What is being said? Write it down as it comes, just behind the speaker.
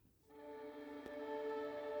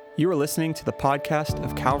You are listening to the podcast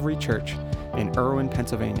of Calvary Church in Irwin,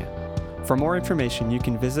 Pennsylvania. For more information, you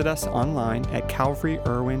can visit us online at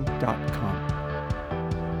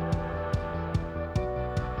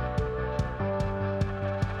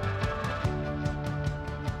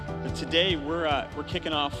calvaryirwin.com. Today we're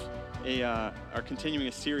kicking off our continuing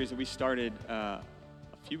a series that we started a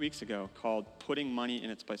few weeks ago called "Putting Money in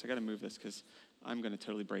Its Place." I got to move this because I'm going to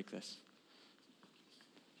totally break this.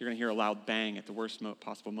 You're going to hear a loud bang at the worst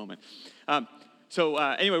possible moment.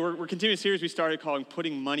 Anyway, we're continuing a series we started calling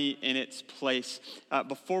 "Putting Money in Its Place."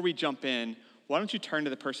 Before we jump in, why don't you turn to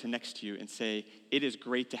the person next to you and say, "It is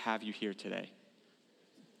great to have you here today."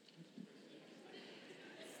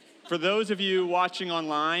 For those of you watching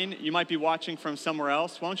online, you might be watching from somewhere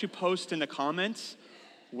else. Why don't you post in the comments,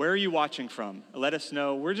 where are you watching from? Let us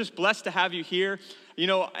know. We're just blessed to have you here. You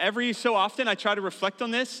know, every so often I try to reflect on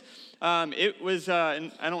this. It was,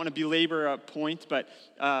 and I don't want to belabor a point, but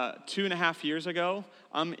 2.5 years ago,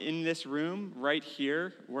 I'm in this room right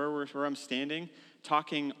here where I'm standing,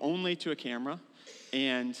 talking only to a camera.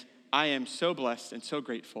 And I am so blessed and so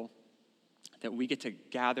grateful that we get to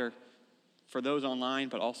gather for those online,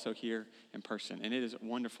 but also here in person. And it is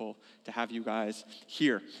wonderful to have you guys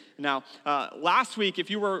here. Now, last week, if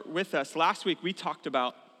you were with us, last week we talked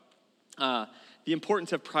about the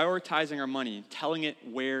importance of prioritizing our money and telling it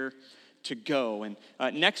where to go. And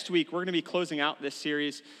next week, we're going to be closing out this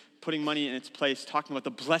series, Putting Money in Its Place, talking about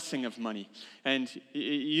the blessing of money. And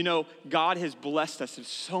you know, God has blessed us with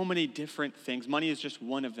so many different things. Money is just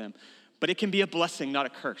one of them. But it can be a blessing, not a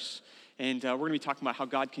curse. And we're going to be talking about how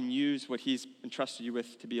God can use what he's entrusted you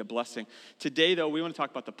with to be a blessing. Today, though, we want to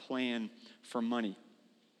talk about the plan for money.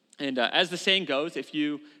 And as the saying goes, if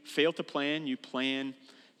you fail to plan, you plan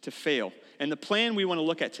to fail. And the plan we want to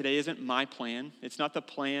look at today isn't my plan. It's not the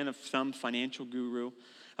plan of some financial guru.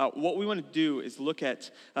 What we want to do is look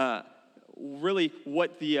at really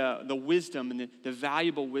what the wisdom and the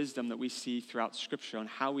valuable wisdom that we see throughout Scripture on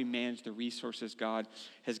how we manage the resources God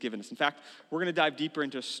has given us. In fact, we're going to dive deeper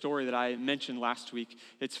into a story that I mentioned last week.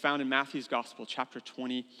 It's found in Matthew's Gospel, chapter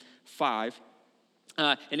 25.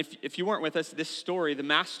 And if you weren't with us, this story, the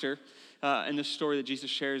master in this story that Jesus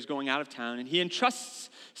shares is going out of town, and he entrusts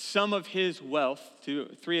some of his wealth to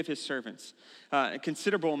 3 of his servants, a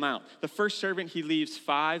considerable amount. The first servant, he leaves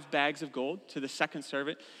 5 bags of gold. To the second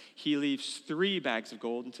servant, he leaves 3 bags of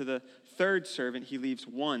gold. And to the third servant, he leaves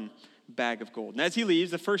 1 bag of gold. And as he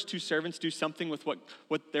leaves, the first 2 servants do something with what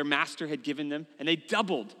their master had given them, and they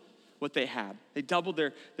doubled what they had. They doubled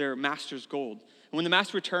their master's gold. And when the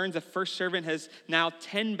master returns, the first servant has now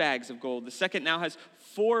 10 bags of gold. The second now has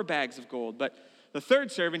 4 bags of gold. But the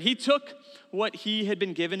third servant, he took what he had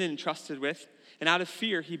been given and entrusted with, and out of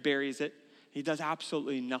fear, he buries it. He does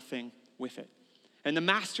absolutely nothing with it. And the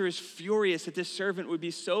master is furious that this servant would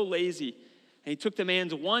be so lazy. And he took the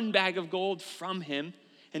man's 1 bag of gold from him,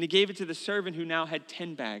 and he gave it to the servant who now had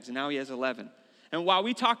 10 bags, and now he has 11. And while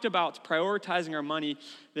we talked about prioritizing our money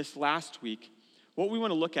this last week, what we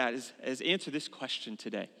want to look at is answer this question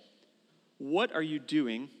today. What are you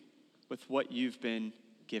doing with what you've been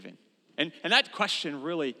given? And that question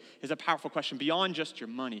really is a powerful question beyond just your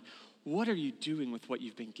money. What are you doing with what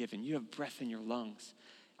you've been given? You have breath in your lungs.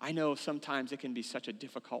 I know sometimes it can be such a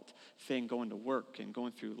difficult thing going to work and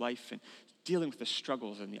going through life and dealing with the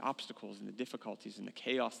struggles and the obstacles and the difficulties and the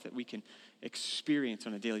chaos that we can experience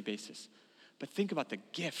on a daily basis. But think about the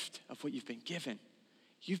gift of what you've been given.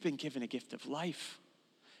 You've been given a gift of life.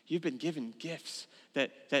 You've been given gifts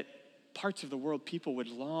that parts of the world people would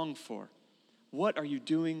long for. What are you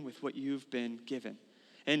doing with what you've been given?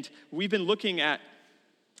 And we've been looking at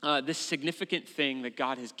this significant thing that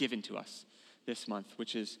God has given to us this month,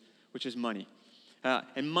 which is money.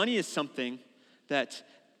 And money is something that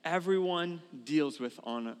everyone deals with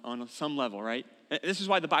on some level, right? This is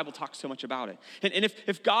why the Bible talks so much about it. And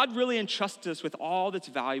if God really entrusts us with all that's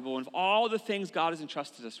valuable and all the things God has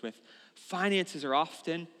entrusted us with, finances are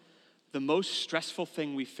often the most stressful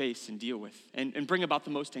thing we face and deal with and bring about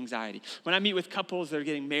the most anxiety. When I meet with couples that are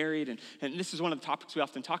getting married, and this is one of the topics we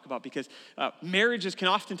often talk about because marriages can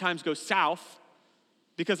oftentimes go south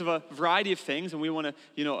because of a variety of things, and we want to,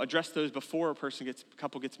 address those before a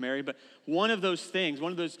couple gets married. But one of those things,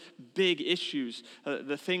 one of those big issues,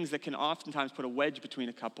 the things that can oftentimes put a wedge between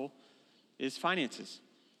a couple is finances.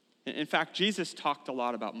 In fact, Jesus talked a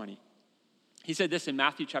lot about money. He said this in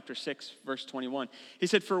Matthew chapter 6, verse 21. He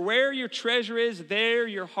said, "For where your treasure is, there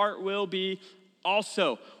your heart will be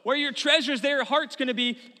also." Where your treasure is, there your heart's going to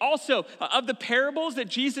be also. Of the parables that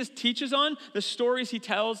Jesus teaches on, the stories he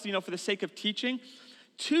tells, for the sake of teaching,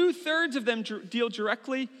 2/3 of them deal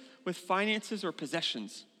directly with finances or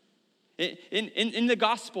possessions. In the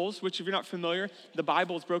Gospels, which if you're not familiar, the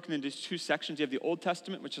Bible is broken into two sections. You have the Old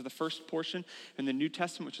Testament, which is the first portion, and the New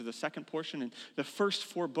Testament, which is the second portion. And the first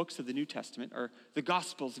four books of the New Testament are the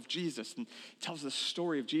Gospels of Jesus, and it tells the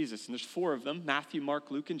story of Jesus. And there's four of them: Matthew,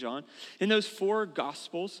 Mark, Luke, and John. In those four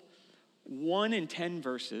Gospels, 1 in 10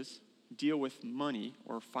 verses deal with money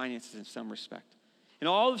or finances in some respect. In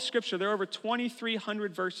all of Scripture, there are over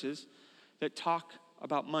 2,300 verses that talk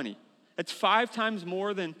about money. That's 5 times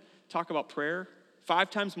more than talk about prayer, 5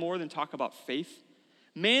 times more than talk about faith.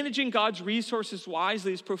 Managing God's resources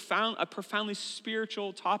wisely is a profoundly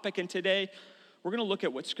spiritual topic. And today, we're going to look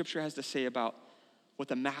at what Scripture has to say about what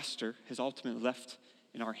the Master has ultimately left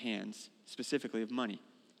in our hands, specifically of money.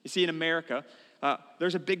 You see, in America,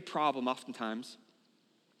 there's a big problem oftentimes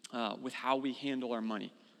with how we handle our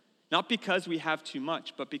money. Not because we have too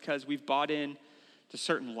much, but because we've bought in to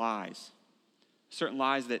certain lies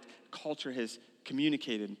that culture has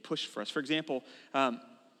communicated and pushed for us. For example,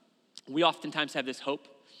 we oftentimes have this hope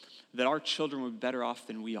that our children will be better off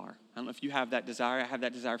than we are. I don't know if you have that desire. I have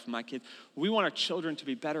that desire for my kids. We want our children to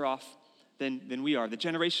be better off than we are. The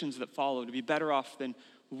generations that follow to be better off than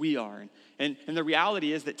we are. And the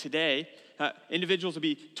reality is that today, individuals will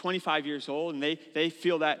be 25 years old and they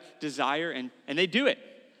feel that desire and they do it.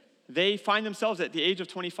 They find themselves at the age of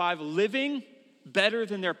 25 living better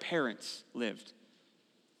than their parents lived.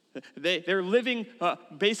 They're living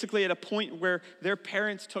basically at a point where their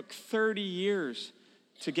parents took 30 years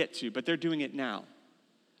to get to, but they're doing it now.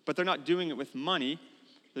 But they're not doing it with money,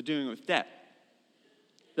 they're doing it with debt.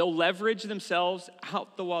 They'll leverage themselves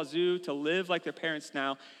out the wazoo to live like their parents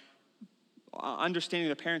now, understanding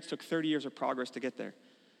their parents took 30 years of progress to get there.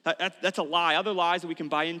 That's a lie. Other lies that we can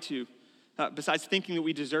buy into, besides thinking that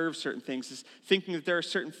we deserve certain things, is thinking that there are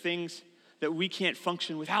certain things that we can't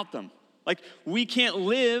function without them. Like, we can't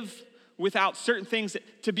live without certain things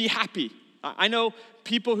to be happy. I know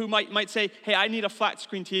people who might say, hey, I need a flat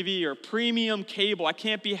screen TV or premium cable. I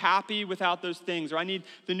can't be happy without those things. Or I need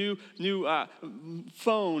the new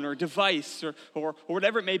phone or device or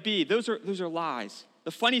whatever it may be. Those are lies.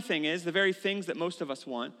 The funny thing is, the very things that most of us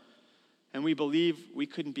want and we believe we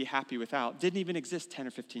couldn't be happy without didn't even exist 10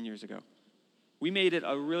 or 15 years ago. We made it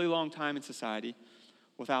a really long time in society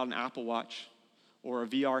without an Apple Watch or a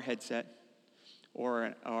VR headset,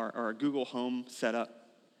 or a Google Home setup.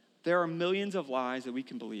 There are millions of lies that we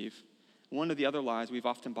can believe. One of the other lies we've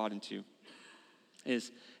often bought into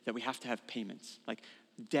is that we have to have payments. Like,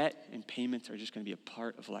 debt and payments are just going to be a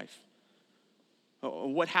part of life.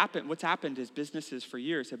 What's happened is businesses for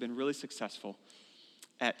years have been really successful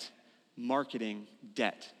at marketing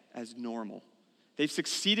debt as normal. They've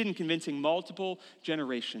succeeded in convincing multiple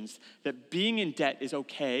generations that being in debt is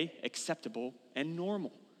okay, acceptable, and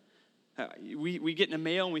normal. We get in the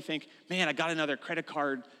mail and we think, man, I got another credit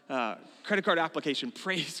card application.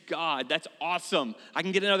 Praise God, that's awesome. I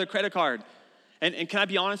can get another credit card. And can I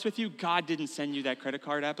be honest with you? God didn't send you that credit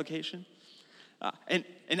card application. And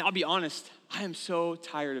I'll be honest, I am so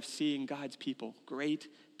tired of seeing God's people, great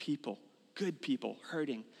people, good people,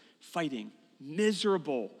 hurting, fighting,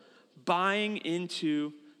 miserable, buying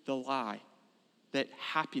into the lie that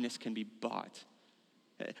happiness can be bought.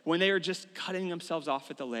 When they are just cutting themselves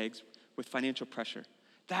off at the legs with financial pressure.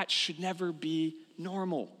 That should never be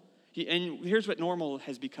normal. And here's what normal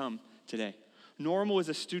has become today. Normal is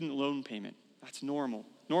a student loan payment. That's normal.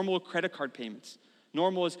 Normal credit card payments.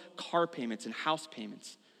 Normal is car payments and house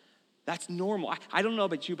payments. That's normal. I don't know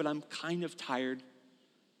about you, but I'm kind of tired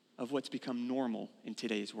of what's become normal in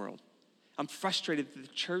today's world. I'm frustrated that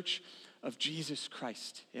the church of Jesus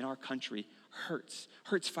Christ in our country hurts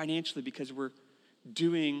financially because we're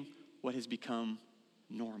doing what has become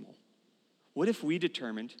normal. What if we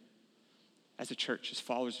determined, as a church, as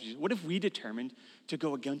followers of Jesus, what if we determined to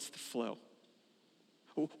go against the flow?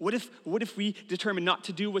 What if we determined not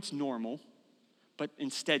to do what's normal, but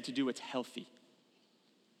instead to do what's healthy?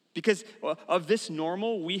 Because of this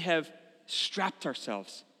normal, we have strapped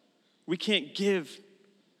ourselves. We can't give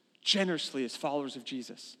generously as followers of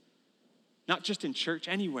Jesus. Not just in church,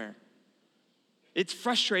 anywhere. It's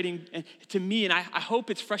frustrating to me, and I hope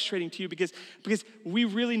it's frustrating to you because we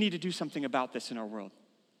really need to do something about this in our world.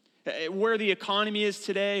 Where the economy is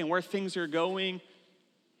today and where things are going,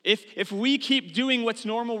 if we keep doing what's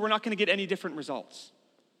normal, we're not going to get any different results.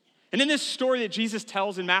 And in this story that Jesus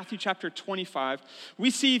tells in Matthew chapter 25, we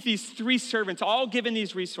see these 3 servants all given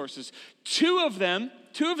these resources. 2 of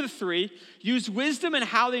the 3, use wisdom in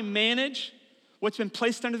how they manage what's been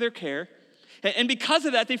placed under their care. And because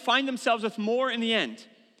of that, they find themselves with more in the end.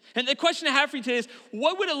 And the question I have for you today is,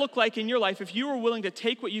 what would it look like in your life if you were willing to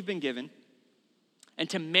take what you've been given and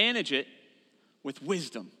to manage it with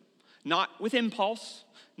wisdom? Not with impulse,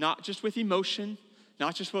 not just with emotion,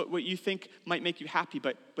 not just what you think might make you happy,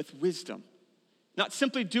 but with wisdom. Not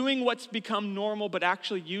simply doing what's become normal, but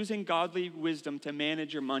actually using godly wisdom to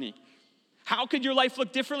manage your money. How could your life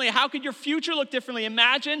look differently? How could your future look differently?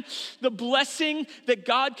 Imagine the blessing that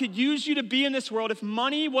God could use you to be in this world if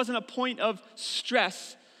money wasn't a point of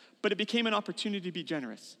stress, but it became an opportunity to be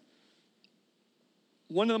generous.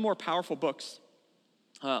 One of the more powerful books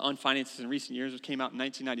on finances in recent years, which came out in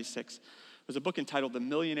 1996, was a book entitled The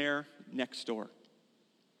Millionaire Next Door.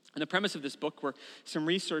 And the premise of this book were some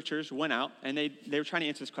researchers went out and they were trying to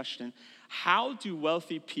answer this question: how do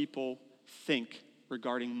wealthy people think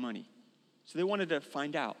regarding money? So they wanted to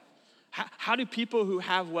find out, how do people who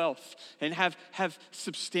have wealth and have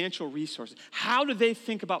substantial resources, how do they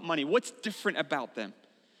think about money? What's different about them?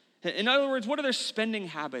 In other words, what are their spending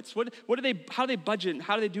habits? How do they budget, and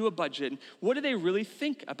how do they do a budget? And what do they really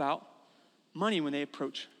think about money when they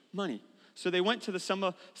approach money? So they went to some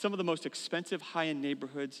of the most expensive high-end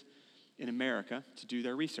neighborhoods in America to do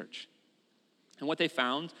their research. And what they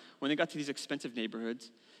found when they got to these expensive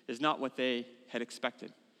neighborhoods is not what they had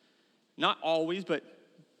expected. Not always,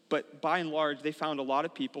 but by and large, they found a lot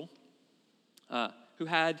of people who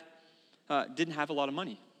didn't have a lot of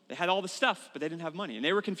money. They had all the stuff, but they didn't have money, and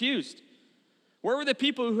they were confused. Where were the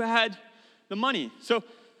people who had the money? So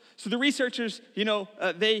the researchers,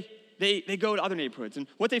 they go to other neighborhoods, and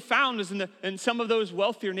what they found is in some of those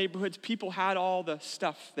wealthier neighborhoods, people had all the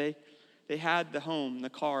stuff. They had the home, the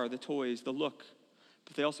car, the toys, the look,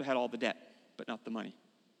 but they also had all the debt, but not the money.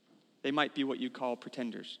 They might be what you call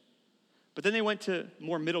pretenders. But then they went to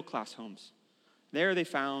more middle-class homes. There they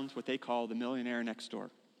found what they call the millionaire next door.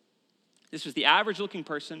 This was the average-looking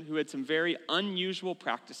person who had some very unusual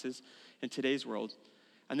practices in today's world,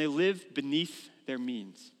 and they lived beneath their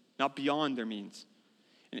means, not beyond their means.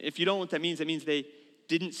 And if you don't know what that means they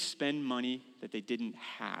didn't spend money that they didn't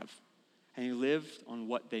have, and they lived on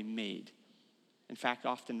what they made. In fact,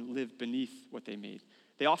 often lived beneath what they made.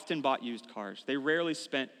 They often bought used cars. They rarely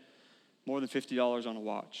spent more than $50 on a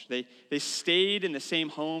watch. They stayed in the same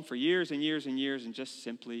home for years and years and years and just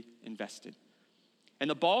simply invested. And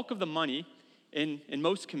the bulk of the money in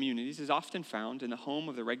most communities is often found in the home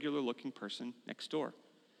of the regular-looking person next door.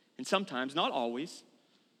 And sometimes, not always,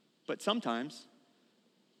 but sometimes,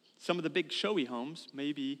 some of the big showy homes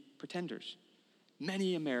may be pretenders.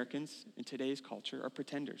 Many Americans in today's culture are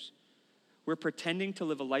pretenders. We're pretending to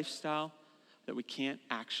live a lifestyle that we can't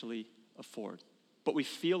actually afford, but we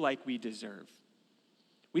feel like we deserve.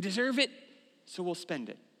 We deserve it, so we'll spend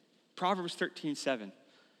it. Proverbs 13:7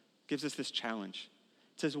 gives us this challenge.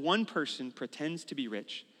 It says, one person pretends to be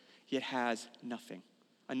rich, yet has nothing.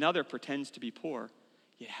 Another pretends to be poor,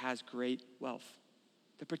 yet has great wealth.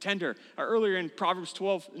 The pretender. Earlier in Proverbs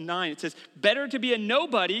 12:9, it says, better to be a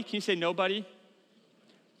nobody. Can you say nobody?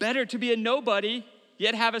 Better to be a nobody,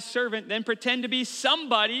 yet have a servant, than pretend to be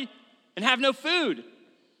somebody and have no food.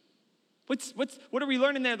 What are we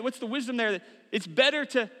learning there? What's the wisdom there? It's better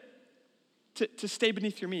to stay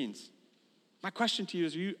beneath your means. My question to you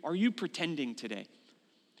is, are you pretending today?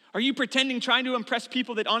 Are you pretending, trying to impress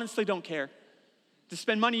people that honestly don't care, to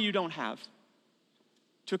spend money you don't have,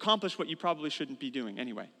 to accomplish what you probably shouldn't be doing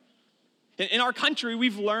anyway? In our country,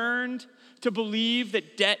 we've learned to believe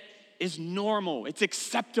that debt is normal, it's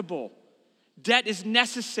acceptable. Debt is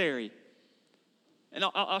necessary. And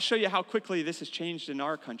I'll show you how quickly this has changed in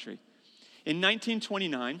our country. In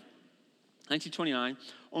 1929,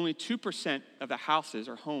 only 2% of the houses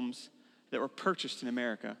or homes that were purchased in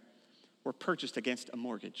America were purchased against a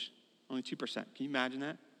mortgage. Only 2%. Can you imagine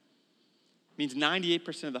that? It means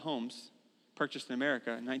 98% of the homes purchased in America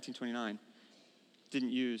in 1929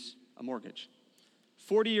 didn't use a mortgage.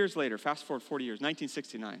 40 years later, fast forward 40 years,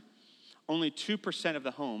 1969, only 2% of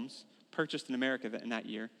the homes purchased in America in that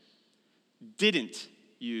year didn't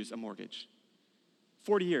use a mortgage.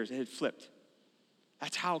 40 years, it had flipped.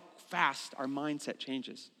 That's how fast our mindset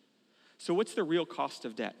changes. So what's the real cost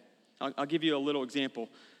of debt? I'll give you a little example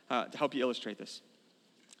to help you illustrate this.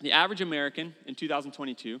 The average American in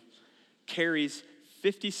 2022 carries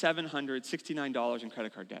 $5,769 in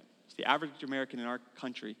credit card debt. It's the average American in our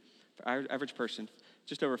country, our average person,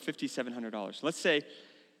 just over $5,700. Let's say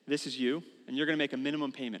this is you, and you're going to make a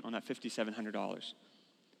minimum payment on that $5,700.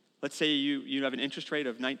 Let's say you have an interest rate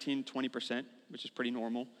of 20%, which is pretty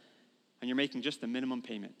normal, and you're making just the minimum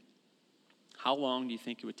payment. How long do you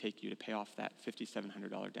think it would take you to pay off that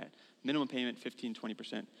 $5,700 debt? Minimum payment,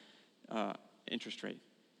 15-20% interest rate.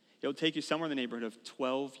 It will take you somewhere in the neighborhood of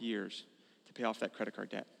 12 years to pay off that credit card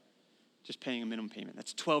debt. Just paying a minimum payment.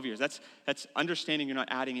 That's 12 years. That's understanding you're not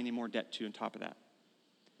adding any more debt to on top of that.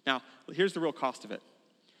 Now, here's the real cost of it.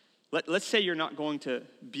 Let's say you're not going to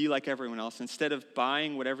be like everyone else. Instead of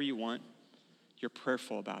buying whatever you want, you're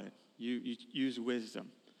prayerful about it. You use wisdom.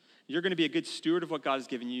 You're going to be a good steward of what God has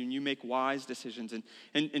given you, and you make wise decisions.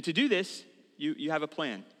 And to do this, you have a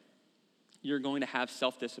plan. You're going to have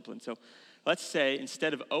self-discipline. So let's say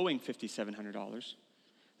instead of owing $5,700,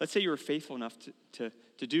 let's say you were faithful enough to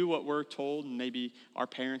do what we're told and maybe our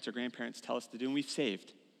parents or grandparents tell us to do, and we've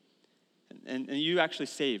saved. And you actually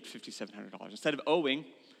saved $5,700. Instead of owing,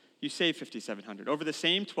 you save $5,700. Over the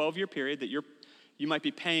same 12-year period that you might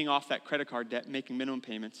be paying off that credit card debt, making minimum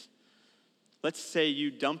payments, let's say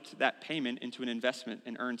you dumped that payment into an investment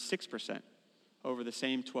and earned 6% over the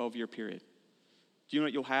same 12-year period. Do you know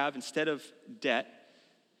what you'll have? Instead of debt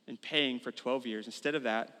and paying for 12 years, instead of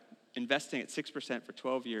that, investing at 6% for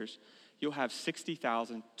 12 years, you'll have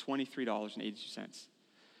 $60,023.82.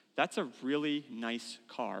 That's a really nice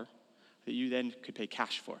car that you then could pay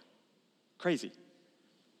cash for. Crazy.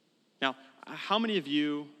 Now, how many of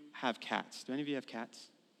you have cats? Do any of you have cats?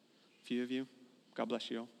 A few of you? God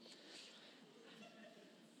bless you all.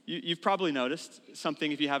 You've probably noticed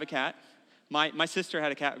something if you have a cat. My sister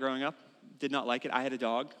had a cat growing up, did not like it. I had a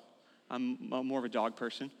dog. I'm more of a dog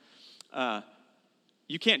person.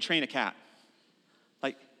 You can't train a cat.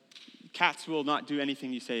 Like, cats will not do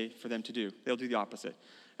anything you say for them to do. They'll do the opposite.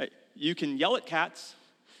 You can yell at cats.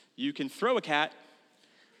 You can throw a cat.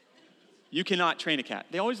 You cannot train a cat.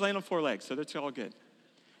 They always land on 4 legs, so that's all good.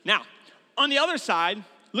 Now, on the other side,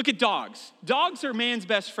 look at dogs. Dogs are man's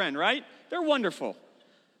best friend, right? They're wonderful.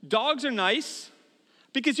 Dogs are nice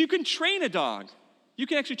because you can train a dog. You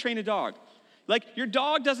can actually train a dog. Like, your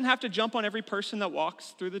dog doesn't have to jump on every person that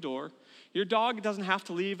walks through the door. Your dog doesn't have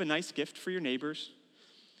to leave a nice gift for your neighbors.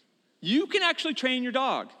 You can actually train your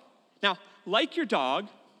dog. Now, like your dog,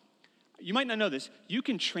 you might not know this, you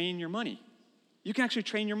can train your money. You can actually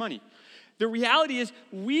train your money. The reality is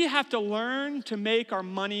we have to learn to make our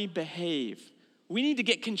money behave. We need to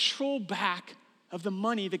get control back of the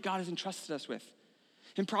money that God has entrusted us with.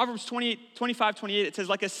 In Proverbs 25:28, it says,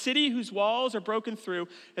 like a city whose walls are broken through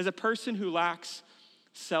is a person who lacks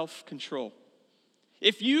self-control.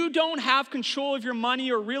 If you don't have control of your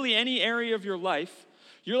money or really any area of your life,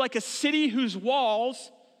 you're like a city whose walls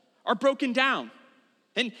are broken down.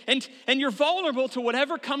 And you're vulnerable to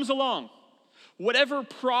whatever comes along. Whatever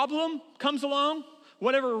problem comes along,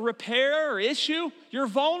 whatever repair or issue, you're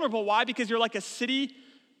vulnerable. Why? Because you're like a city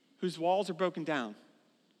whose walls are broken down.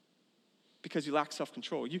 Because you lack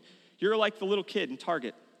self-control. You're like the little kid in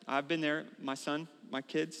Target. I've been there, my son, my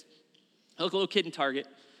kids. I look a little kid in Target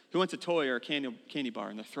who wants a toy or a candy bar,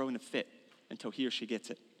 and they're throwing a fit until he or she gets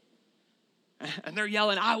it. And they're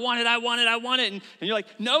yelling, I want it, I want it, I want it. And you're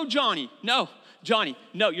like, no, Johnny, no,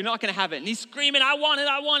 you're not going to have it. And he's screaming, I want it,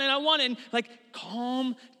 I want it, I want it. And like,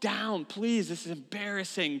 calm down, please, this is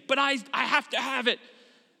embarrassing. But I have to have it.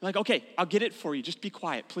 I'm like, okay, I'll get it for you. Just be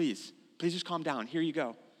quiet, please. Please just calm down. Here you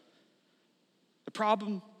go. The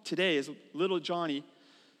problem today is little Johnny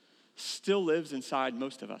still lives inside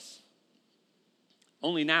most of us.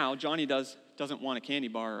 Only now, Johnny doesn't want a candy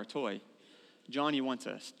bar or a toy. Johnny wants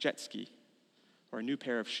a jet ski or a new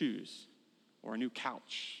pair of shoes or a new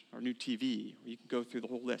couch or a new TV. Or you can go through the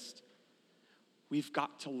whole list. We've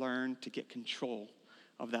got to learn to get control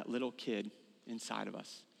of that little kid inside of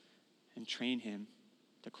us and train him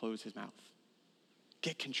to close his mouth.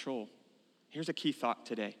 Get control. Here's a key thought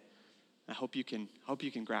today. I hope you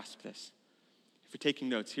can grasp this. If you're taking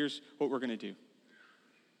notes, here's what we're going to do.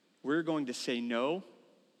 We're going to say no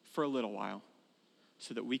for a little while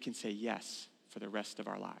so that we can say yes for the rest of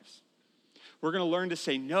our lives. We're going to learn to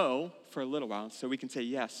say no for a little while so we can say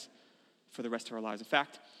yes for the rest of our lives. In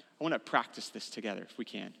fact, I want to practice this together if we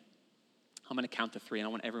can. I'm going to count to 3, and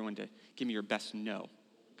I want everyone to give me your best no.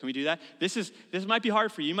 Can we do that? This might be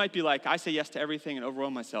hard for you. You might be like, I say yes to everything and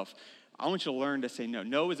overwhelm myself. I want you to learn to say no.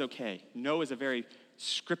 No is okay. No is a very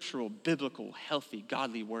scriptural, biblical, healthy,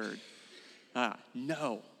 godly word.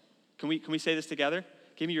 No. Can we say this together?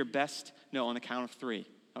 Give me your best no on the count of 3.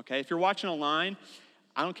 Okay? If you're watching online,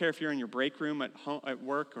 I don't care if you're in your break room at home, at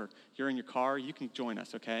work, or you're in your car, you can join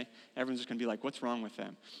us, okay? Everyone's just going to be like, what's wrong with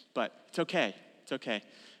them? But it's okay. It's okay.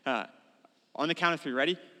 On the count of 3,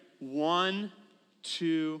 ready? 1,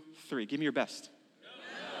 2, 3. Give me your best. No.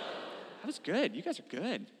 That was good. You guys are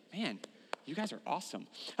good. Man, you guys are awesome.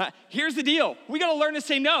 Here's the deal. We got to learn to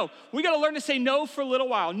say no. We got to learn to say no for a little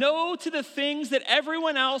while. No to the things that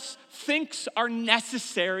everyone else thinks are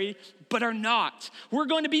necessary, but are not. We're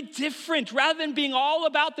going to be different. Rather than being all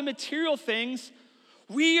about the material things,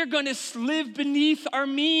 we are going to live beneath our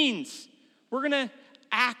means. We're going to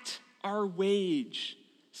act our wage,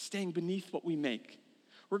 staying beneath what we make.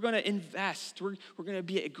 We're going to invest. We're going to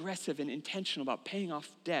be aggressive and intentional about paying off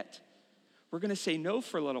debt. We're going to say no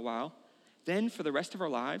for a little while. Then for the rest of our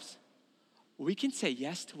lives, we can say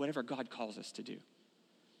yes to whatever God calls us to do.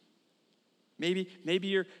 Maybe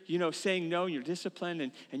you're, saying no, and you're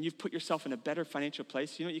disciplined, and you've put yourself in a better financial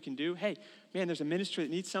place. You know what you can do? Hey, man, there's a ministry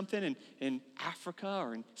that needs something in Africa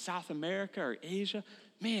or in South America or Asia.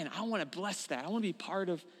 Man, I want to bless that. I want to be part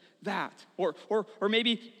of that. Or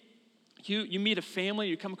maybe you meet a family,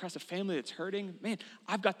 you come across a family that's hurting. Man,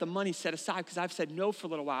 I've got the money set aside because I've said no for a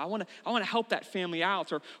little while. I want to help that family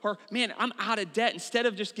out. Or man, I'm out of debt. Instead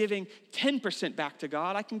of just giving 10% back to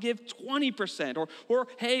God, I can give 20%. Or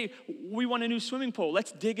hey, we want a new swimming pool.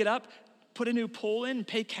 Let's dig it up, put a new pool in, and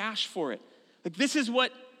pay cash for it. Like this is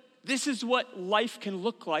what life can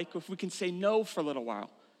look like if we can say no for a little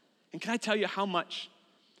while. And can I tell you how much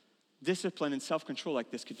discipline and self-control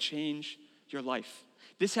like this could change your life?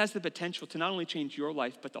 This has the potential to not only change your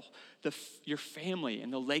life, but your family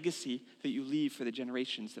and the legacy that you leave for the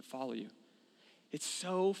generations that follow you. It's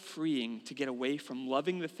so freeing to get away from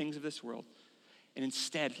loving the things of this world and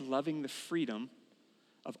instead loving the freedom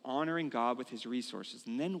of honoring God with his resources.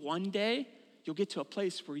 And then one day, you'll get to a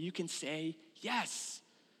place where you can say yes.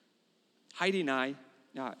 Heidi and I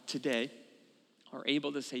today are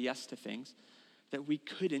able to say yes to things that we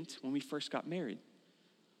couldn't when we first got married.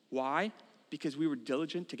 Why? Because we were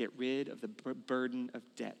diligent to get rid of the burden of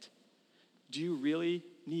debt. Do you really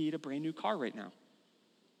need a brand new car right now?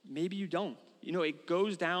 Maybe you don't. It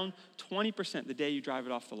goes down 20% the day you drive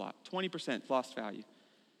it off the lot. 20% lost value.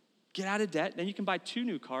 Get out of debt, then you can buy 2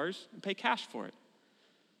 new cars and pay cash for it.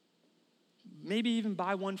 Maybe even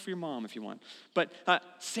buy one for your mom if you want. But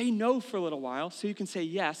say no for a little while so you can say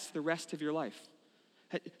yes the rest of your life.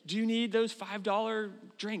 Do you need those $5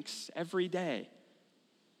 drinks every day?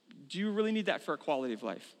 Do you really need that for a quality of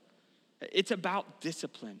life? It's about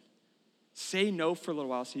discipline. Say no for a little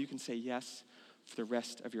while so you can say yes for the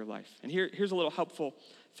rest of your life. And here's a little helpful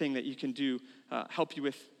thing that you can do, help you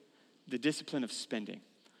with the discipline of spending.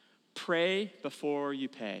 Pray before you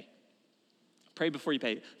pay. Pray before you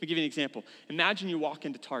pay. Let me give you an example. Imagine you walk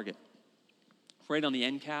into Target. Right on the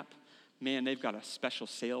end cap, man, they've got a special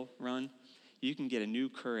sale run. You can get a new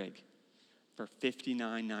Keurig for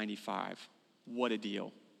 $59.95. What a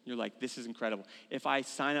deal. You're like, this is incredible. If I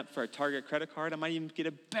sign up for a Target credit card, I might even get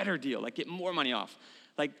a better deal, like get more money off.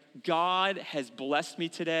 Like, God has blessed me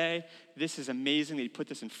today. This is amazing that he put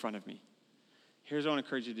this in front of me. Here's what I want to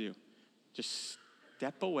encourage you to do. Just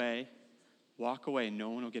step away, walk away, and no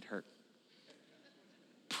one will get hurt.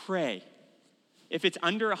 Pray. If it's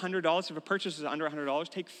under $100, if a purchase is under $100,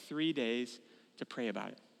 take 3 days to pray about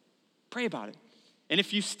it. Pray about it. And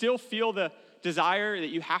if you still feel the desire that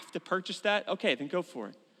you have to purchase that, okay, then go for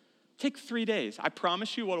it. Take 3 days. I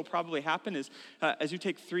promise you what will probably happen is as you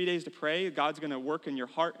take 3 days to pray, God's going to work in your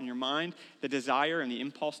heart and your mind. The desire and the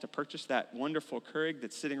impulse to purchase that wonderful Keurig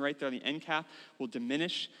that's sitting right there on the end cap will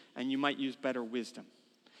diminish, and you might use better wisdom.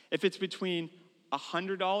 If it's between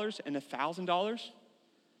 $100 and $1,000,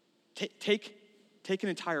 take an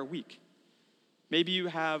entire week. Maybe you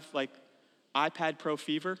have like iPad Pro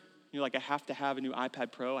fever. You're like, I have to have a new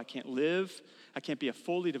iPad Pro. I can't be a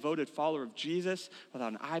fully devoted follower of Jesus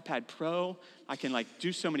without an iPad Pro. I can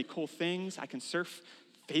do so many cool things. I can surf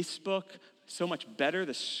Facebook so much better.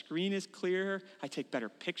 The screen is clearer. I take better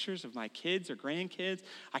pictures of my kids or grandkids.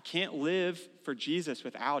 I can't live for Jesus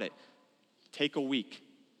without it. Take a week.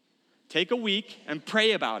 Take a week and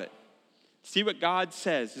pray about it. See what God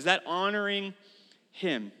says. Is that honoring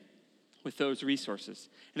him with those resources?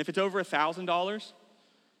 And if it's over $1,000,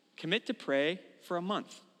 commit to pray for a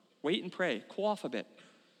month. Wait and pray. Cool off a bit.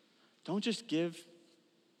 Don't just give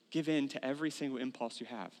in to every single impulse you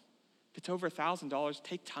have. If it's over $1,000,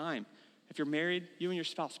 take time. If you're married, you and your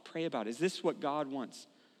spouse, pray about it. Is this what God wants?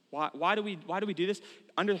 Why do we do this?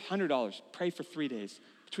 Under $100, pray for 3 days.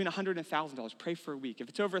 Between $100 and $1,000, pray for a week. If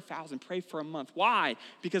it's over $1,000, pray for a month. Why?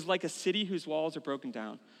 Because like a city whose walls are broken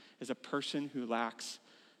down is a person who lacks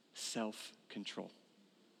self-control.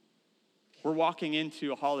 We're walking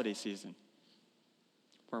into a holiday season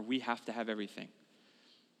where we have to have everything.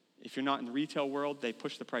 If you're not in the retail world, they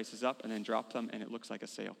push the prices up and then drop them, and it looks like a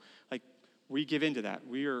sale. We give into that.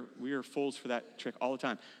 We are fools for that trick all the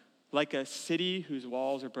time. Like a city whose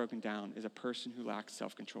walls are broken down is a person who lacks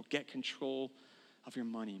self-control. Get control of your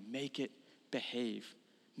money. Make it behave.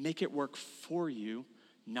 Make it work for you,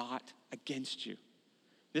 not against you.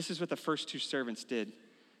 This is what the first 2 servants did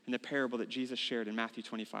in the parable that Jesus shared in Matthew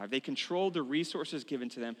 25. They controlled the resources given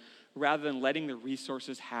to them rather than letting the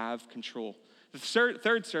resources have control. The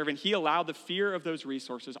third servant, he allowed the fear of those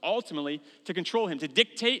resources ultimately to control him, to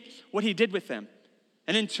dictate what he did with them.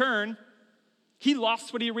 And in turn, he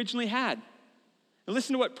lost what he originally had. And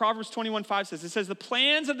listen to what Proverbs 21:5 says. It says, the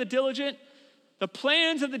plans of the diligent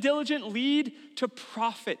lead to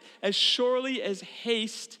profit as surely as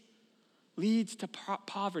haste leads to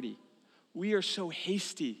poverty. We are so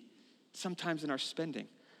hasty sometimes in our spending.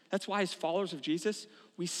 That's why as followers of Jesus,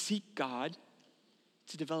 we seek God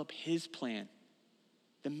to develop his plan.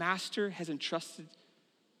 The master has entrusted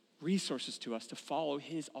resources to us to follow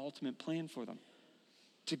his ultimate plan for them.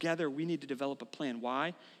 Together, we need to develop a plan.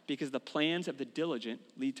 Why? Because the plans of the diligent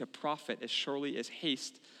lead to profit as surely as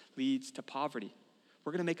haste leads to poverty.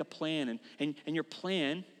 We're going to make a plan, and your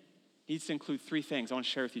plan needs to include three things I want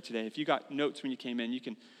to share with you today. If you got notes when you came in, you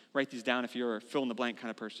can write these down if you're a fill-in-the-blank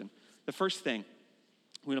kind of person. The first thing,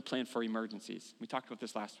 we want to plan for emergencies. We talked about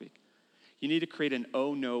this last week. You need to create an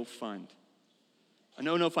oh-no fund. An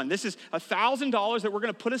oh-no fund. This is $1,000 that we're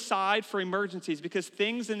going to put aside for emergencies because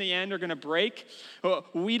things in the end are going to break.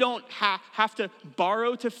 We don't have to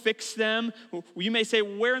borrow to fix them. You may say,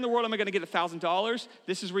 where in the world am I going to get $1,000?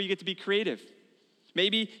 This is where you get to be creative.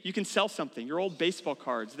 Maybe you can sell something, your old baseball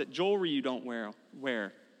cards, that jewelry you don't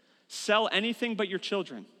wear. Sell anything but your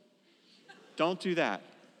children. Don't do that,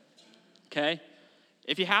 okay?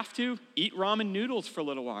 If you have to, eat ramen noodles for a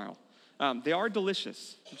little while. They are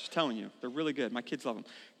delicious, I'm just telling you. They're really good. My kids love them.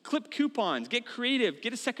 Clip coupons, get creative,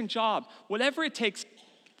 get a second job. Whatever it takes,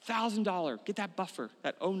 $1,000, get that buffer,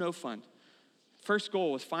 that oh no fund. First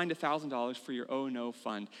goal was find $1,000 for your oh no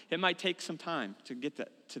fund. It might take some time to get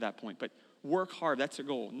to that point, but work hard, that's a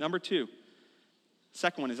goal. Number two,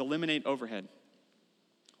 second one is eliminate overhead.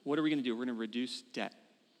 What are we gonna do? We're gonna reduce debt.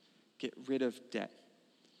 Get rid of debt.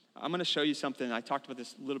 I'm going to show you something, I talked about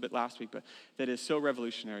this a little bit last week, but that is so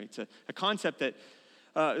revolutionary. It's a concept that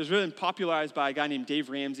was really popularized by a guy named Dave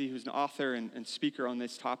Ramsey, who's an author and speaker on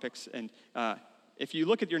these topics. And if you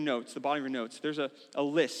look at your notes, the bottom of your notes, there's a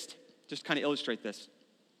list, just kind of illustrate this.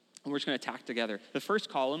 And we're just going to attack together. The first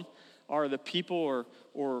column are the people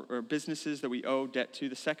or businesses that we owe debt to.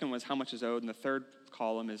 The second was how much is owed. And the third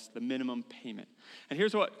column is the minimum payment. And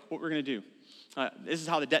here's what we're going to do. This is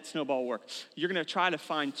how the debt snowball works. You're going to try to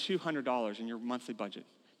find $200 in your monthly budget.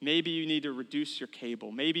 Maybe you need to reduce your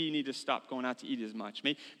cable. Maybe you need to stop going out to eat as much.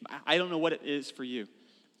 I don't know what it is for you.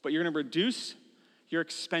 But you're going to reduce your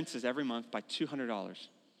expenses every month by $200. And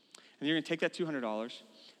you're going to take that $200, and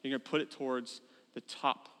you're going to put it towards the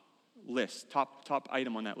top list, top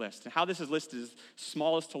item on that list. And how this is listed is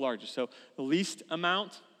smallest to largest. So the least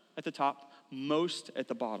amount at the top, most at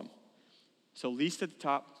the bottom. So least at the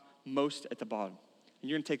top, most at the bottom. And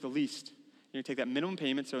you're going to take the least. You're going to take that minimum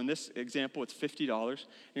payment. So in this example, it's $50. And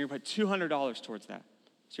you're going to put $200 towards that.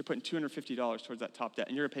 So you're putting $250 towards that top debt.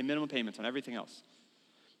 And you're going to pay minimum payments on everything else.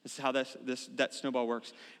 This is how this debt snowball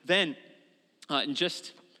works. Then, in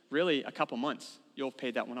just really a couple months, you'll have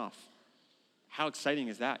paid that one off. How exciting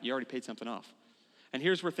is that? You already paid something off. And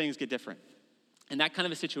here's where things get different. In that kind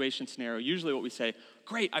of a situation scenario, usually what we say,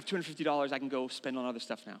 great, I have $250, I can go spend on other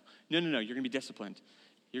stuff now. No, you're going to be disciplined.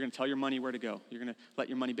 You're going to tell your money where to go. You're going to let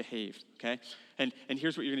your money behave, okay? And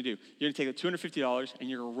here's what you're going to do. You're going to take the $250 and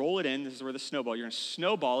you're going to roll it in. This is where the snowball. You're going to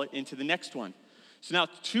snowball it into the next one. So now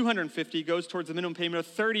 $250 goes towards the minimum payment of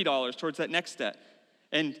 $30 towards that next debt.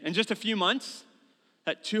 And in just a few months,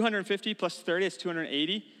 that $250 plus 30 is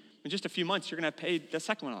 $280. In just a few months, you're going to have paid the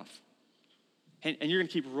second one off. And you're going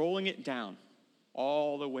to keep rolling it down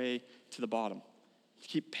all the way to the bottom.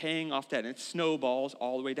 Keep paying off debt, and it snowballs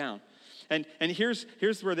all the way down. And here's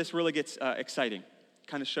where this really gets exciting.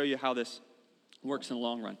 Kind of show you how this works in the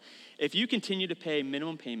long run. If you continue to pay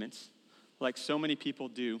minimum payments, like so many people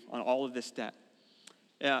do on all of this debt,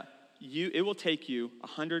 it will take you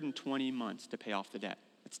 120 months to pay off the debt.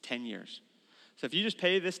 That's 10 years. So if you just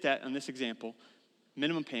pay this debt on this example,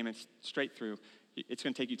 minimum payments straight through, it's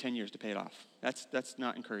going to take you 10 years to pay it off. That's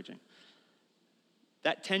not encouraging.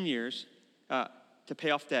 That 10 years to pay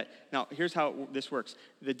off debt. Now, here's how this works.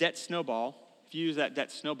 The debt snowball, if you use that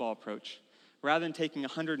debt snowball approach, rather than taking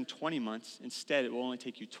 120 months, instead it will only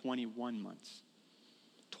take you 21 months.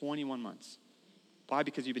 21 months. Why?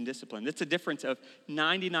 Because you've been disciplined. It's a difference of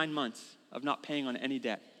 99 months of not paying on any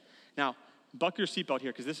debt. Now, buckle your seatbelt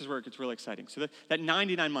here because this is where it gets really exciting. So that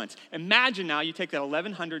 99 months. Imagine now you take that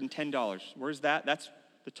 $1,110. Where's that? That's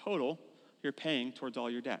the total you're paying towards all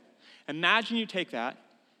your debt. Imagine you take that,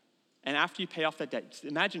 and after you pay off that debt,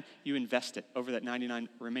 imagine you invest it over that 99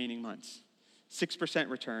 remaining months. 6%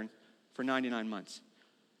 return for 99 months.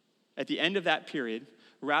 At the end of that period,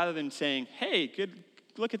 rather than saying, hey, good,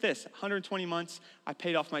 look at this, 120 months, I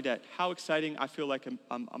paid off my debt. How exciting, I feel like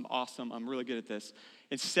I'm awesome, I'm really good at this.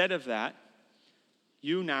 Instead of that,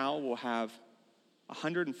 you now will have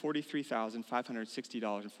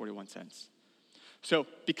 $143,560.41. So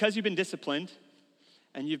because you've been disciplined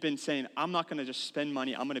and you've been saying, I'm not going to just spend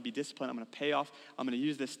money, I'm going to be disciplined, I'm going to pay off, I'm going to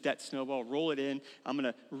use this debt snowball, roll it in, I'm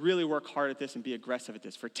going to really work hard at this and be aggressive at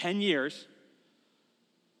this. For 10 years,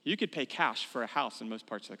 you could pay cash for a house in most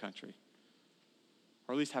parts of the country,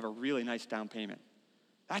 or at least have a really nice down payment.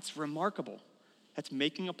 That's remarkable. That's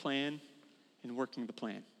making a plan and working the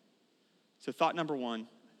plan. So thought number one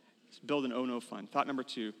is build an oh-no fund. Thought number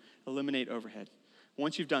two, eliminate overhead.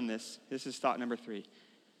 Once you've done this is thought number three.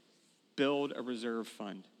 Build a reserve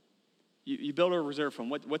fund. You build a reserve fund.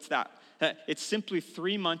 What's that? It's simply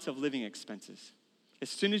 3 months of living expenses. As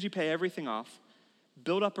soon as you pay everything off,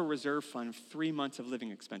 build up a reserve fund of 3 months of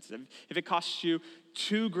living expenses. If it costs you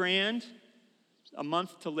 $2,000 a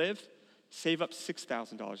month to live, save up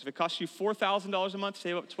 $6,000. If it costs you $4,000 a month,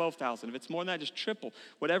 save up $12,000. If it's more than that, just triple.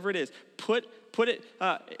 Whatever it is, put it,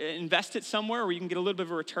 invest it somewhere where you can get a little bit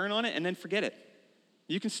of a return on it, and then forget it.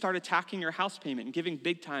 You can start attacking your house payment and giving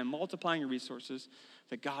big time, multiplying your resources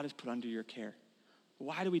that God has put under your care.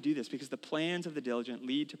 Why do we do this? Because the plans of the diligent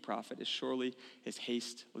lead to profit as surely as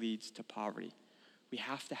haste leads to poverty. We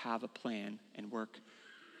have to have a plan and work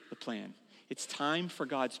the plan. It's time for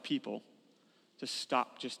God's people to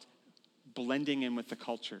stop just blending in with the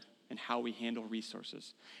culture and how we handle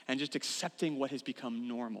resources and just accepting what has become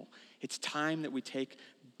normal. It's time that we take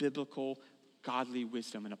biblical, godly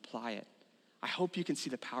wisdom and apply it. I hope you can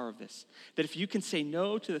see the power of this. That if you can say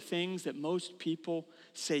no to the things that most people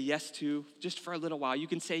say yes to just for a little while, you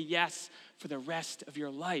can say yes for the rest of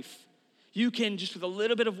your life. You can, just with a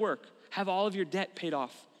little bit of work, have all of your debt paid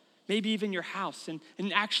off, maybe even your house, and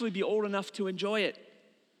actually be old enough to enjoy it.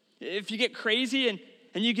 If you get crazy and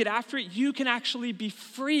you get after it, you can actually be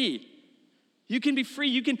free. You can be free.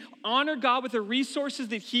 You can honor God with the resources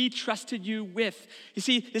that he trusted you with. You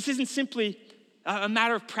see, this isn't simply a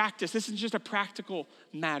matter of practice. This isn't just a practical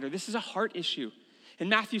matter. This is a heart issue. In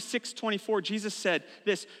Matthew 6:24, Jesus said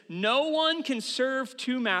this, no one can serve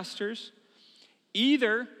two masters.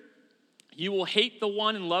 Either you will hate the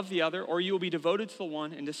one and love the other, or you will be devoted to the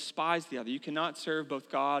one and despise the other. You cannot serve both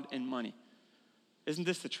God and money. Isn't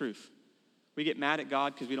this the truth? We get mad at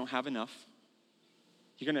God because we don't have enough.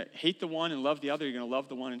 You're going to hate the one and love the other. You're going to love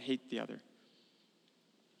the one and hate the other.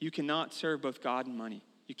 You cannot serve both God and money.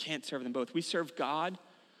 You can't serve them both. We serve God.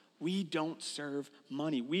 We don't serve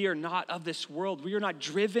money. We are not of this world. We are not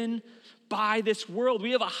driven by this world.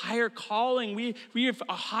 We have a higher calling. We have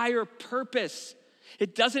a higher purpose.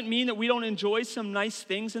 It doesn't mean that we don't enjoy some nice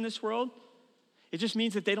things in this world. It just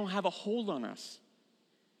means that they don't have a hold on us.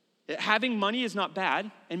 Having money is not bad.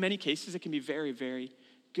 In many cases, it can be very, very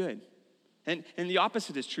good. And the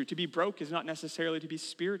opposite is true. To be broke is not necessarily to be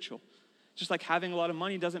spiritual. Just like having a lot of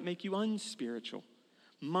money doesn't make you unspiritual.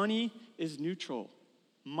 Money is neutral.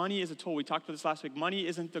 Money is a tool. We talked about this last week. Money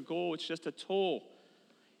isn't the goal. It's just a tool.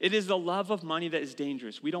 It is the love of money that is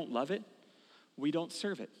dangerous. We don't love it. We don't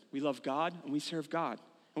serve it. We love God and we serve God.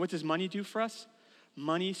 And what does money do for us?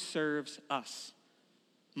 Money serves us.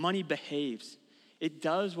 Money behaves. It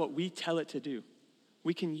does what we tell it to do.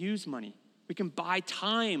 We can use money. We can buy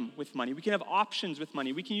time with money. We can have options with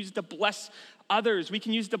money. We can use it to bless others. We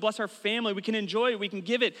can use it to bless our family. We can enjoy it. We can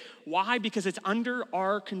give it. Why? Because it's under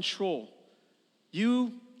our control.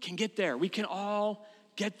 You can get there. We can all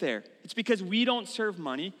get there. It's because we don't serve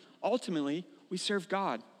money. Ultimately, we serve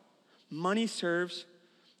God. Money serves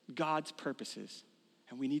God's purposes,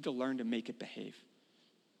 and we need to learn to make it behave.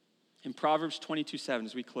 In Proverbs 22:7,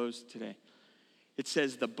 as we close today, it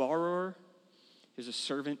says, the borrower is a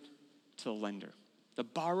servant to the lender. The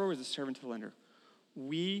borrower is a servant to the lender.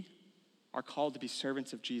 We are called to be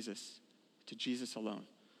servants of Jesus, to Jesus alone.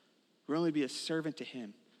 We're only to be a servant to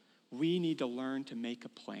him. We need to learn to make a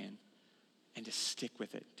plan and to stick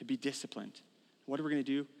with it, to be disciplined. What are we going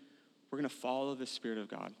to do? We're going to follow the Spirit of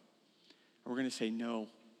God. And we're going to say no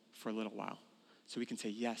for a little while so we can say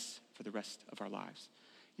yes for the rest of our lives.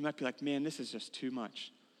 You might be like, man, this is just too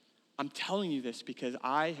much. I'm telling you this because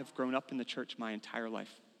I have grown up in the church my entire life,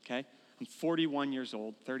 okay? I'm 41 years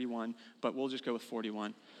old, 31, but we'll just go with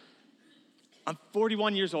 41. I'm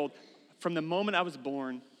 41 years old. From the moment I was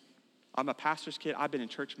born, I'm a pastor's kid. I've been in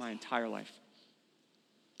church my entire life.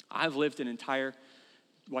 I've lived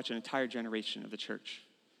watched an entire generation of the church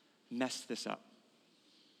mess this up.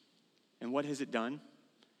 And what has it done?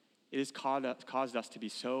 It has caused us to be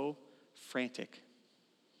so frantic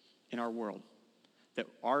in our world that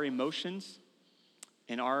our emotions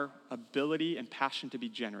and our ability and passion to be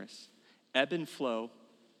generous ebb and flow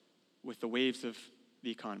with the waves of the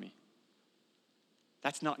economy.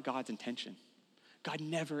 That's not God's intention. God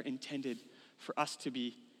never intended for us to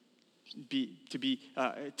be be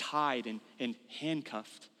tied and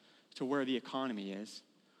handcuffed to where the economy is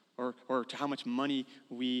or to how much money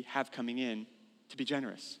we have coming in to be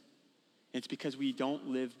generous. It's because we don't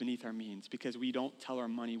live beneath our means, because we don't tell our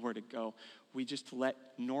money where to go. We just let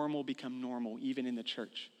normal become normal, even in the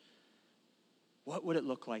church. What would it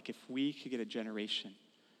look like if we could get a generation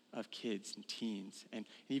of kids and teens, and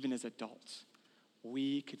even as adults,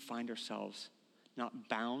 we could find ourselves not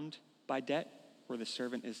bound by debt, where the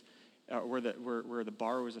servant is, where the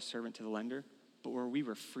borrower is a servant to the lender, but where we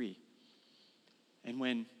were free. And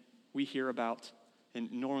when we hear about, in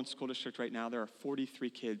Norwin School District right now, there are 43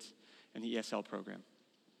 kids in the ESL program.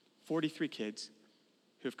 43 kids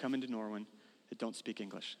who have come into Norwin that don't speak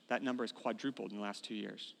English. That number has quadrupled in the last 2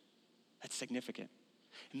 years. That's significant.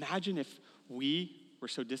 Imagine if we were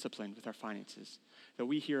so disciplined with our finances that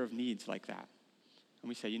we hear of needs like that. And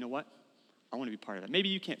we say, you know what? I want to be part of that. Maybe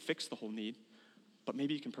you can't fix the whole need, but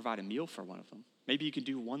maybe you can provide a meal for one of them. Maybe you can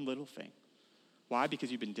do one little thing. Why?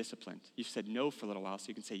 Because you've been disciplined. You've said no for a little while so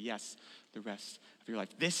you can say yes the rest of your life.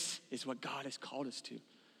 This is what God has called us to.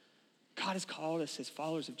 God has called us as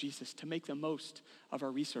followers of Jesus to make the most of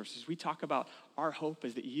our resources. We talk about our hope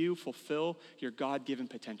is that you fulfill your God-given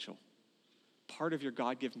potential. Part of your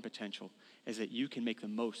God-given potential is that you can make the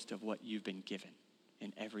most of what you've been given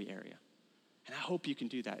in every area. And I hope you can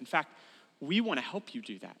do that. In fact, we want to help you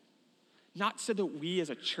do that. Not so that we as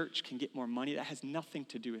a church can get more money. That has nothing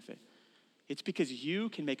to do with it. It's because you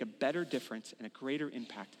can make a better difference and a greater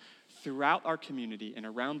impact throughout our community and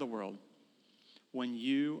around the world when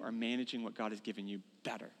you are managing what God has given you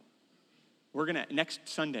better. We're going to, next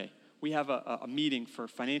Sunday, we have a meeting for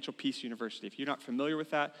Financial Peace University. If you're not familiar with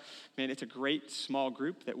that, man, it's a great small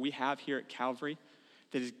group that we have here at Calvary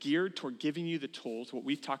that is geared toward giving you the tools, what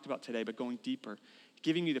we've talked about today, but going deeper,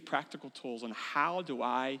 giving you the practical tools on how do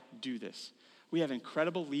I do this. We have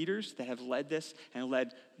incredible leaders that have led this and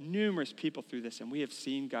led numerous people through this, and we have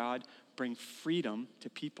seen God bring freedom to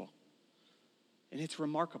people. And it's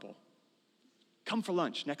remarkable. Come for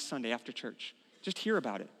lunch next Sunday after church. Just hear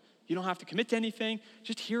about it. You don't have to commit to anything.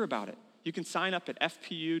 Just hear about it. You can sign up at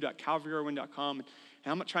fpu.calvaryirwin.com.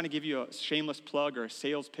 And I'm not trying to give you a shameless plug or a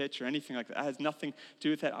sales pitch or anything like that. That has nothing to do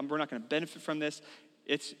with that. We're not going to benefit from this.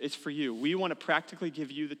 It's for you. We want to practically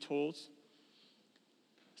give you the tools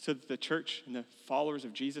so that the church and the followers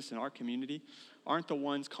of Jesus in our community aren't the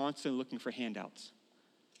ones constantly looking for handouts,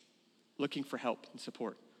 looking for help and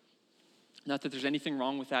support. Not that there's anything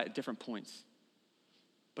wrong with that at different points,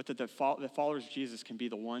 but that the followers of Jesus can be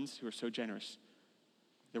the ones who are so generous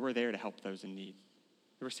that we're there to help those in need.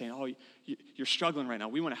 That we're saying, oh, you're struggling right now.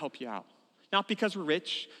 We want to help you out. Not because we're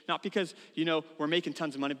rich, not because, we're making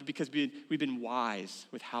tons of money, but because we've been wise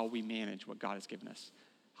with how we manage what God has given us.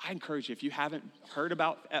 I encourage you, if you haven't heard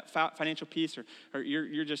about Financial Peace or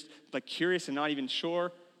you're just like curious and not even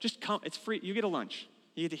sure, just come. It's free. You get a lunch.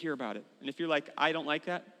 You get to hear about it. And if you're like, I don't like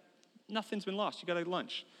that, nothing's been lost. You got a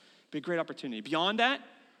lunch. It'd be a great opportunity. Beyond that,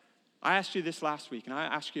 I asked you this last week, and I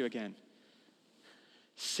ask you again.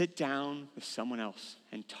 Sit down with someone else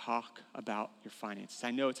and talk about your finances. I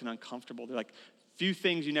know it's an uncomfortable, they're like few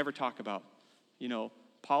things you never talk about.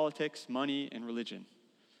 Politics, money, and religion.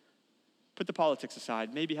 Put the politics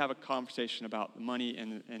aside. Maybe have a conversation about money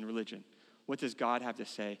and religion. What does God have to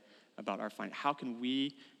say about our finances? How can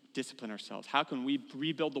we discipline ourselves? How can we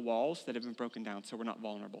rebuild the walls that have been broken down so we're not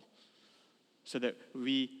vulnerable? So that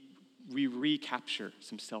we recapture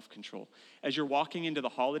some self-control. As you're walking into the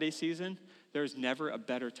holiday season, there's never a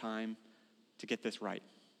better time to get this right.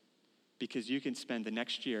 Because you can spend the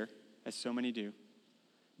next year, as so many do,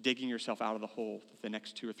 digging yourself out of the hole that the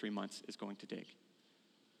next 2 or 3 months is going to dig.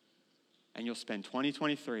 And you'll spend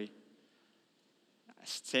 2023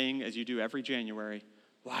 saying, as you do every January,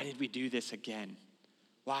 why did we do this again?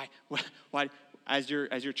 Why as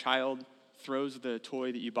your child throws the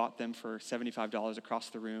toy that you bought them for $75 across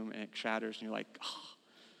the room and it shatters and you're like,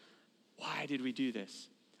 why did we do this?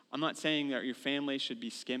 I'm not saying that your family should be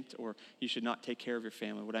skimped or you should not take care of your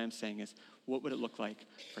family. What I am saying is, what would it look like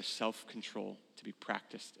for self-control to be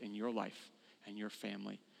practiced in your life and your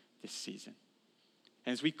family this season?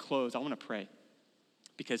 And as we close, I want to pray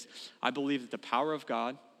because I believe that the power of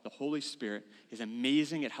God, the Holy Spirit, is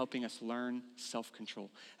amazing at helping us learn self-control,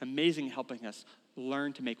 amazing at helping us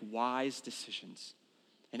learn to make wise decisions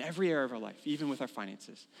in every area of our life, even with our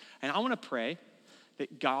finances. And I want to pray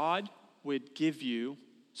that God would give you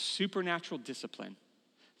supernatural discipline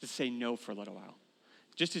to say no for a little while.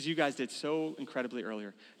 Just as you guys did so incredibly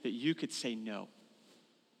earlier, that you could say no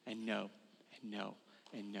and no and no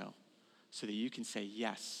and no so that you can say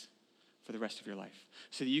yes for the rest of your life.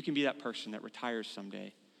 So that you can be that person that retires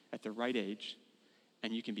someday at the right age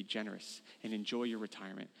and you can be generous and enjoy your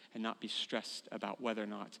retirement and not be stressed about whether or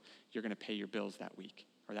not you're going to pay your bills that week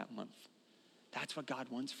or that month. That's what God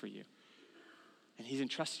wants for you. And he's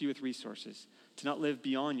entrusted you with resources to not live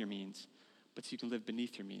beyond your means, but so you can live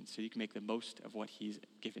beneath your means, so you can make the most of what he's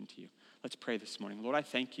given to you. Let's pray this morning. Lord, I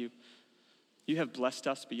thank you. You have blessed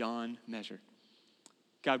us beyond measure.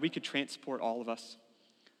 God, we could transport all of us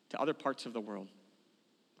to other parts of the world,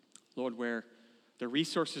 Lord, where the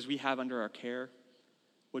resources we have under our care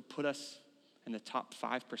would put us in the top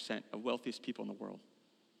 5% of wealthiest people in the world.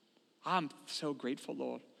 I'm so grateful,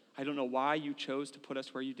 Lord. I don't know why you chose to put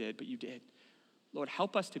us where you did, but you did. Lord,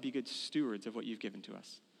 help us to be good stewards of what you've given to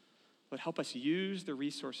us. Lord, help us use the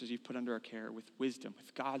resources you've put under our care with wisdom,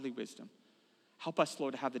 with godly wisdom. Help us,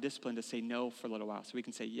 Lord, to have the discipline to say no for a little while so we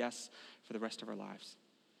can say yes for the rest of our lives.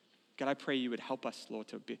 God, I pray you would help us, Lord,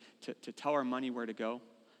 to tell our money where to go,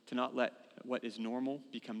 to not let what is normal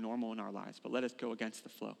become normal in our lives, but let us go against the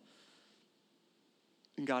flow.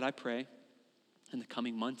 And God, I pray in the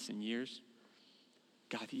coming months and years,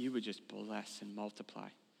 God, that you would just bless and multiply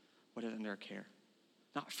what is under our care.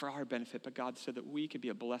 Not for our benefit, but God, so that we could be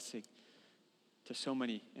a blessing to so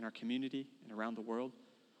many in our community and around the world.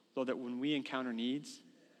 Lord, that when we encounter needs,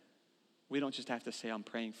 we don't just have to say, I'm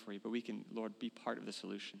praying for you, but we can, Lord, be part of the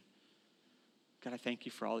solution. God, I thank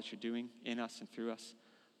you for all that you're doing in us and through us.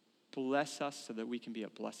 Bless us so that we can be a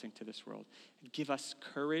blessing to this world. And give us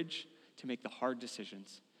courage to make the hard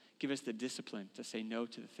decisions. Give us the discipline to say no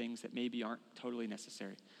to the things that maybe aren't totally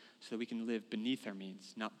necessary so that we can live beneath our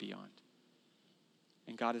means, not beyond.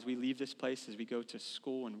 And God, as we leave this place, as we go to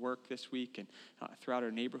school and work this week and throughout our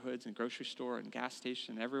neighborhoods and grocery store and gas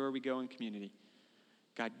station, everywhere we go in community,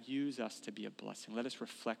 God, use us to be a blessing. Let us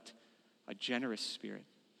reflect a generous spirit.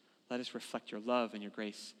 Let us reflect your love and your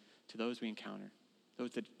grace to those we encounter,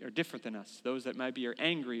 those that are different than us, those that might be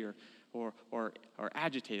angry or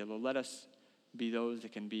agitated. Lord, let us be those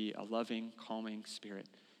that can be a loving, calming spirit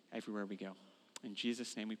everywhere we go. In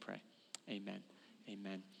Jesus' name we pray. Amen.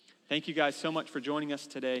 Amen. Thank you guys so much for joining us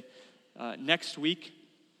today. Next week,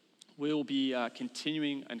 we'll be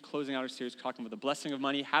continuing and closing out our series talking about the blessing of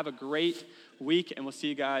money. Have a great week, and we'll see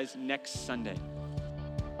you guys next Sunday.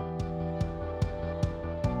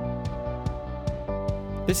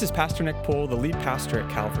 This is Pastor Nick Poole, the lead pastor at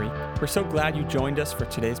Calvary. We're so glad you joined us for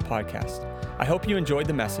today's podcast. I hope you enjoyed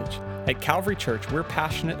the message. At Calvary Church, we're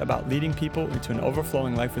passionate about leading people into an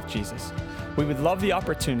overflowing life with Jesus. We would love the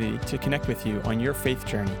opportunity to connect with you on your faith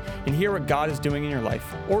journey and hear what God is doing in your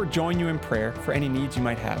life, or join you in prayer for any needs you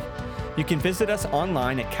might have. You can visit us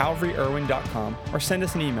online at calvaryirwin.com or send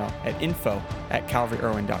us an email at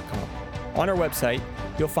info@calvaryirwin.com. On our website,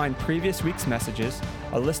 you'll find previous week's messages,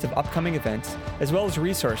 a list of upcoming events, as well as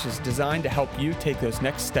resources designed to help you take those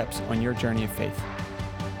next steps on your journey of faith.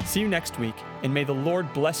 See you next week, and may the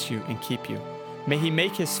Lord bless you and keep you. May he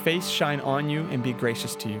make his face shine on you and be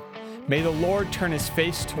gracious to you. May the Lord turn his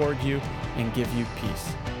face toward you and give you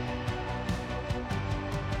peace.